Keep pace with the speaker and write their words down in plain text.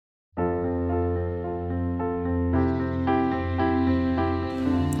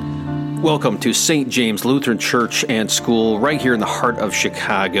Welcome to St. James Lutheran Church and School right here in the heart of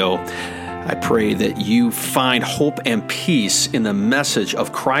Chicago. I pray that you find hope and peace in the message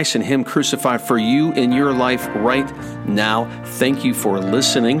of Christ and Him crucified for you in your life right now. Thank you for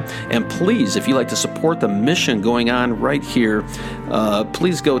listening. And please, if you'd like to support the mission going on right here,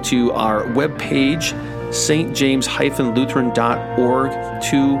 please go to our webpage, stjames-lutheran.org,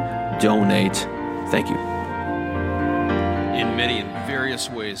 to donate. Thank you. In many and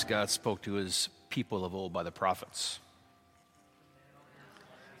various ways, God spoke to His people of old by the prophets.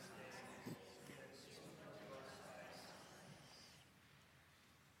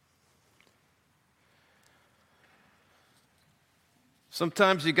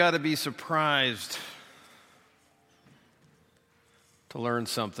 Sometimes you got to be surprised to learn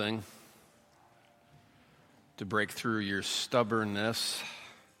something, to break through your stubbornness.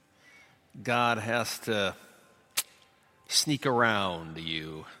 God has to sneak around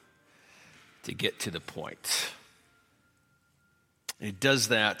you to get to the point. And He does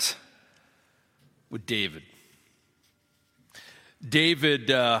that with David. David,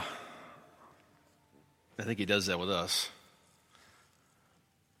 I think He does that with us.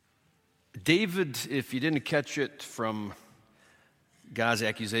 David, if you didn't catch it from God's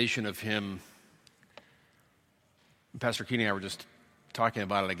accusation of him, Pastor Keeney and I were just talking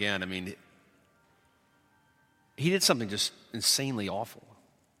about it again. I mean, he did something just insanely awful.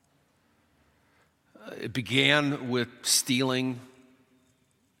 It began with stealing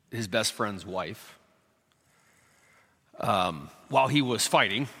his best friend's wife while he was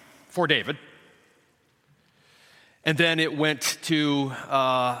fighting for David. And then it went to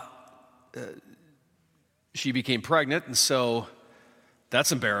she became pregnant, and so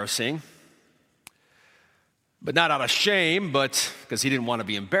that's embarrassing. But not out of shame, but because he didn't want to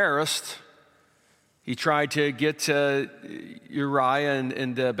be embarrassed. He tried to get Uriah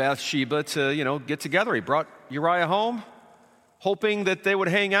and Bathsheba to, get together. He brought Uriah home, hoping that they would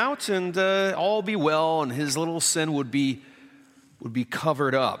hang out and all be well, and his little sin would be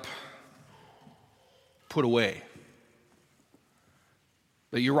covered up, put away.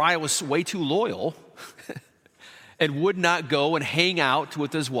 But Uriah was way too loyal and would not go and hang out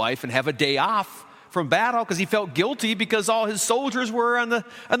with his wife and have a day off from battle because he felt guilty because all his soldiers were on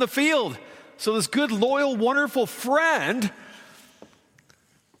the field. So this good, loyal, wonderful friend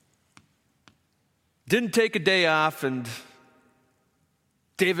didn't take a day off, and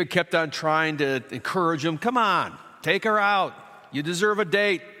David kept on trying to encourage him. Come on, take her out. You deserve a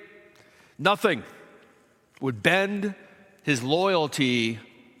date. Nothing would bend his loyalty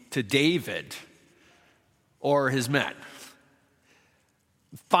to David or his men.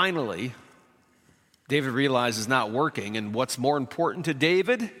 Finally, David realizes it's not working, and what's more important to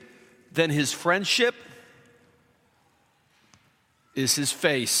David than his friendship is his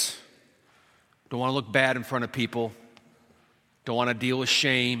face. Don't want to look bad in front of people. Don't want to deal with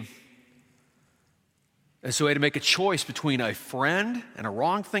shame. And so he had to make a choice between a friend and a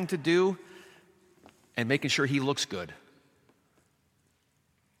wrong thing to do and making sure he looks good.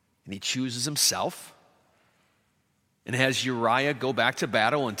 And he chooses himself and has Uriah go back to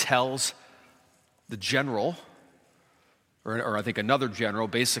battle and tells the general, or I think another general,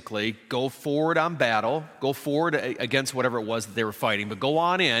 basically, go forward on battle, go forward against whatever it was that they were fighting, but go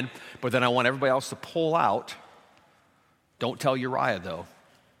on in, but then I want everybody else to pull out. Don't tell Uriah, though.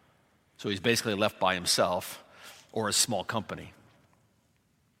 So he's basically left by himself or a small company.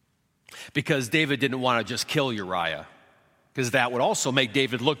 Because David didn't want to just kill Uriah, because that would also make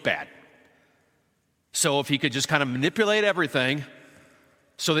David look bad. So if he could just kind of manipulate everything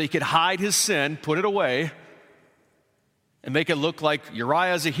so that he could hide his sin, put it away, and make it look like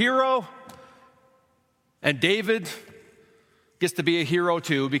Uriah is a hero, and David gets to be a hero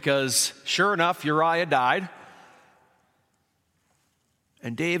too, because sure enough, Uriah died.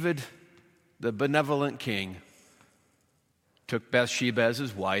 And David, the benevolent king, took Bathsheba as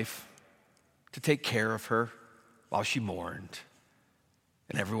his wife to take care of her while she mourned.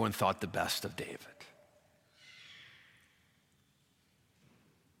 And everyone thought the best of David.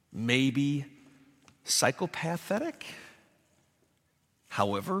 Maybe psychopathic.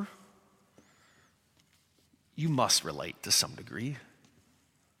 However, you must relate to some degree.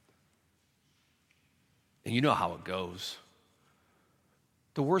 And you know how it goes.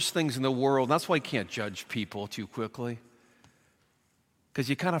 The worst things in the world, that's why you can't judge people too quickly. Because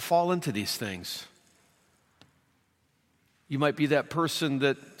you kind of fall into these things. You might be that person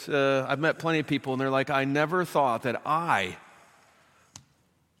that, I've met plenty of people, and they're like, I never thought that I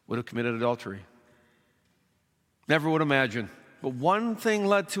would have committed adultery. Never would imagine. But one thing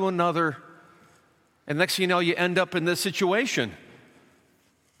led to another, and next thing you know, you end up in this situation.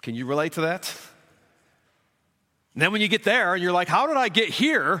 Can you relate to that? And then when you get there and you're like, how did I get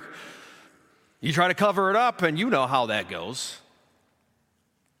here? You try to cover it up, and you know how that goes.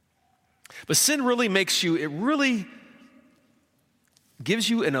 But sin really it really gives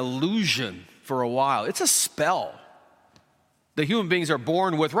you an illusion for a while. It's a spell that human beings are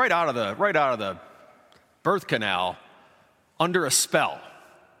born with right out of the birth canal, under a spell.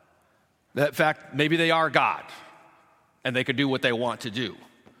 That, in fact, maybe they are God, and they can do what they want to do.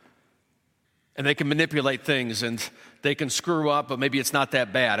 And they can manipulate things, and they can screw up, but maybe it's not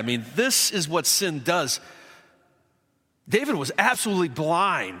that bad. I mean, this is what sin does. David was absolutely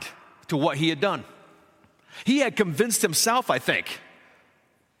blind to what he had done. He had convinced himself, I think,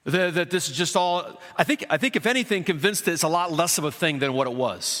 that this is just all, I think if anything, convinced that it's a lot less of a thing than what it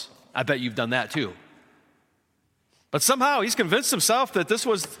was. I bet you've done that too. But somehow he's convinced himself that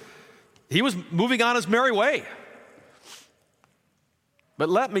he was moving on his merry way. But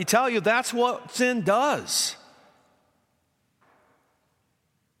let me tell you, that's what sin does.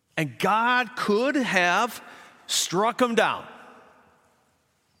 And God could have struck him down.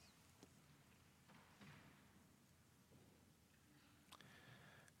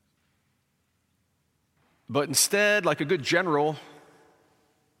 But instead, like a good general,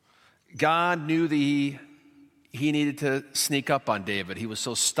 God knew that he needed to sneak up on David. He was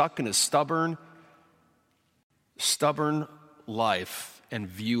so stuck in his stubborn life and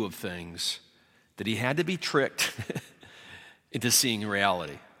view of things that he had to be tricked into seeing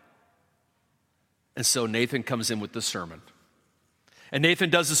reality. And so Nathan comes in with the sermon. And Nathan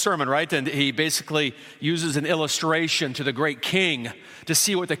does the sermon, right? And he basically uses an illustration to the great king to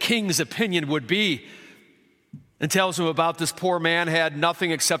see what the king's opinion would be, and tells him about this poor man had nothing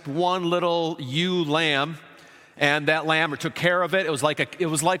except one little ewe lamb, and that lamb took care of it. It was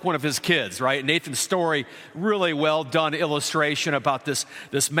like one of his kids, right? Nathan's story, really well done illustration about this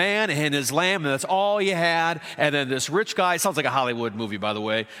man and his lamb, and that's all he had. And then this rich guy, sounds like a Hollywood movie, by the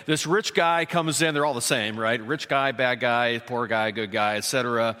way. This rich guy comes in, they're all the same, right? Rich guy, bad guy, poor guy, good guy,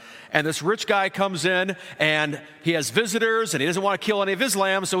 etc. And this rich guy comes in, and he has visitors, and he doesn't want to kill any of his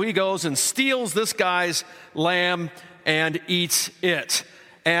lambs, so he goes and steals this guy's lamb and eats it.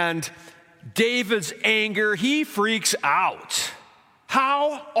 And David's anger, he freaks out.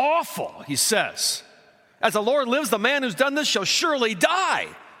 How awful, he says. As the Lord lives, the man who's done this shall surely die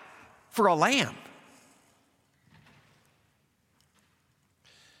for a lamb.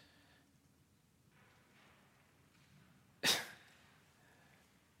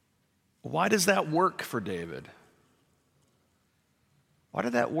 Why does that work for David? Why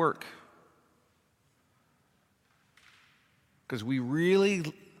did that work? Because we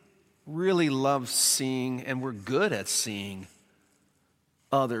really love seeing, and we're good at seeing,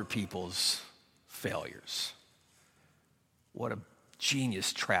 other people's failures. What a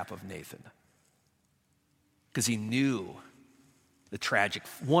genius trap of Nathan. Because he knew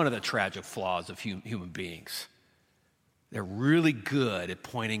one of the tragic flaws of human beings. They're really good at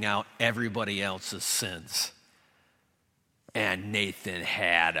pointing out everybody else's sins. And Nathan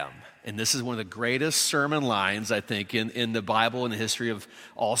had them. And this is one of the greatest sermon lines, I think, in the Bible and the history of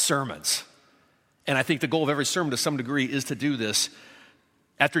all sermons. And I think the goal of every sermon to some degree is to do this.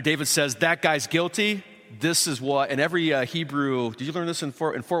 After David says, that guy's guilty, this is what, and every Hebrew, did you learn this in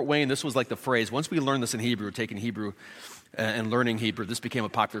Fort Wayne? This was like the phrase. Once we learned this in Hebrew, taking Hebrew and learning Hebrew, this became a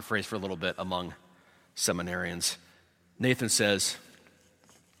popular phrase for a little bit among seminarians. Nathan says,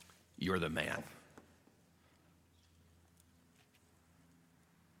 you're the man.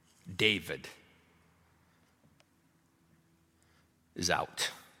 David is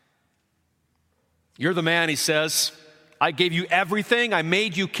out. You're the man, he says. I gave you everything. I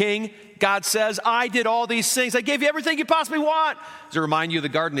made you king. God says, I did all these things. I gave you everything you possibly want. Does it remind you of the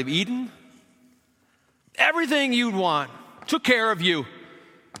Garden of Eden? Everything you'd want. Took care of you.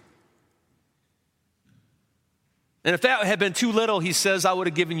 And if that had been too little, he says, I would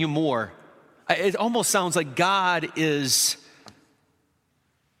have given you more. It almost sounds like God is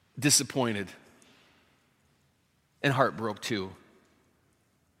disappointed and heartbroken too.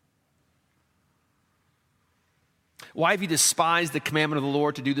 Why have you despised the commandment of the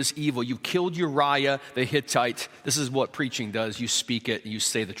Lord to do this evil? You killed Uriah the Hittite. This is what preaching does. You speak it and you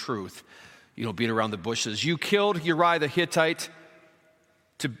say the truth. You don't beat around the bushes. You killed Uriah the Hittite.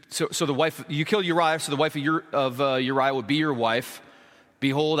 You killed Uriah, so the wife of Uriah would be your wife.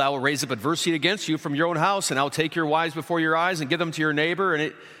 Behold, I will raise up adversity against you from your own house, and I'll take your wives before your eyes and give them to your neighbor,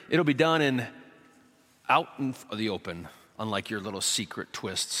 and it'll be done out in the open, unlike your little secret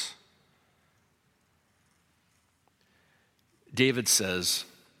twists. David says,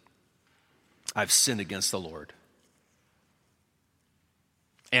 I've sinned against the Lord.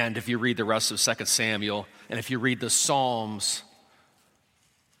 And if you read the rest of 2 Samuel, and if you read the Psalms,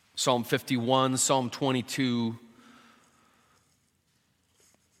 Psalm 51, Psalm 22,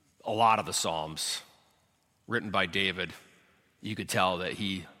 a lot of the Psalms written by David, you could tell that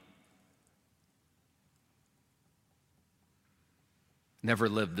he never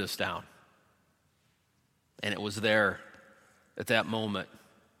lived this down. And it was there at that moment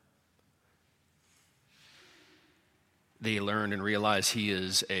they learned and realized he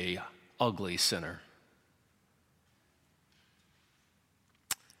is a ugly sinner.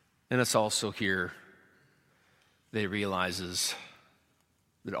 And it's also here that he realizes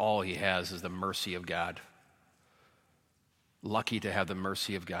that all he has is the mercy of God. Lucky to have the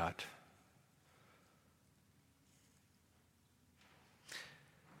mercy of God.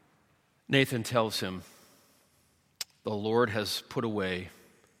 Nathan tells him, the Lord has put away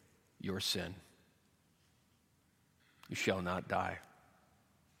your sin. You shall not die.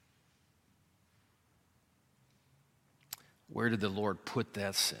 Where did the Lord put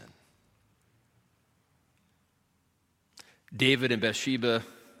that sin? David and Bathsheba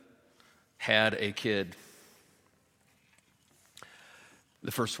had a kid.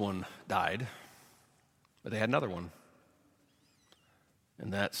 The first one died, but they had another one.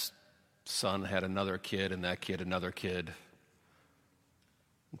 And that son had another kid, and that kid another kid,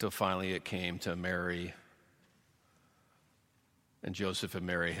 until finally it came to Mary. And Joseph and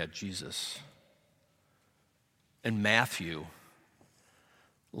Mary had Jesus. And Matthew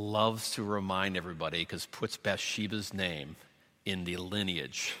loves to remind everybody, because puts Bathsheba's name in the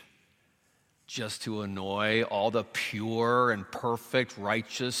lineage, just to annoy all the pure and perfect,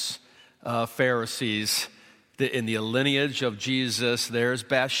 righteous Pharisees. In the lineage of Jesus, there's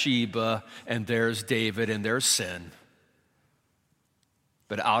Bathsheba, and there's David, and there's sin.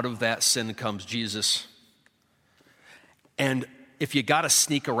 But out of that sin comes Jesus. And if you got to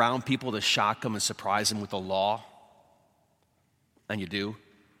sneak around people to shock them and surprise them with the law, and you do,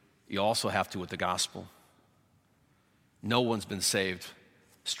 you also have to with the gospel. No one's been saved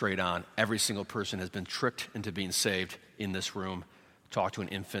straight on. Every single person has been tricked into being saved in this room. Talked to an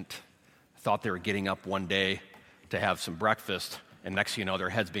infant, thought they were getting up one day to have some breakfast, and next thing you know, their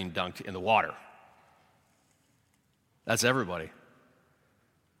head's being dunked in the water. That's everybody.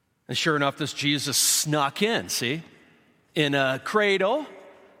 And sure enough, this Jesus snuck in, see? In a cradle,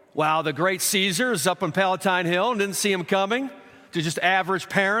 while the great Caesar is up on Palatine Hill and didn't see him coming. To just average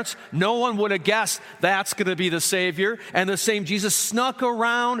parents, no one would have guessed that's going to be the Savior. And the same Jesus snuck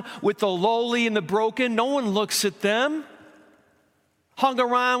around with the lowly and the broken. No one looks at them. Hung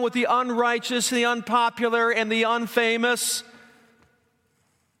around with the unrighteous, the unpopular, and the unfamous.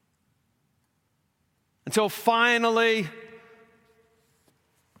 Until finally,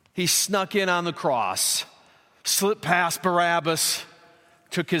 he snuck in on the cross, slipped past Barabbas,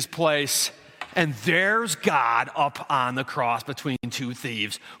 took his place. And there's God up on the cross between two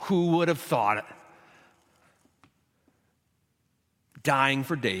thieves. Who would have thought it? Dying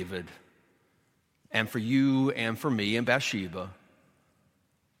for David, and for you, and for me, and Bathsheba.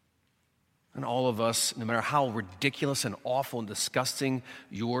 And all of us, no matter how ridiculous and awful and disgusting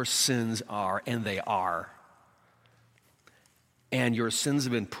your sins are, and they are. And your sins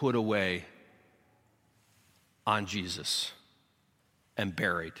have been put away on Jesus and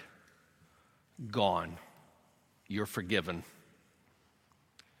buried. Gone. You're forgiven.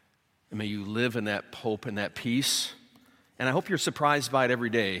 And may you live in that hope and that peace. And I hope you're surprised by it every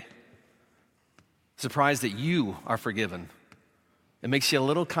day. Surprised that you are forgiven. It makes you a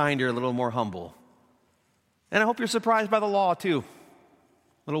little kinder, a little more humble. And I hope you're surprised by the law too.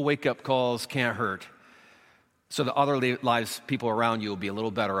 Little wake-up calls can't hurt. So the other lives, people around you will be a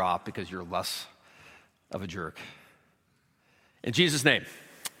little better off because you're less of a jerk. In Jesus' name,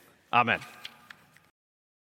 amen.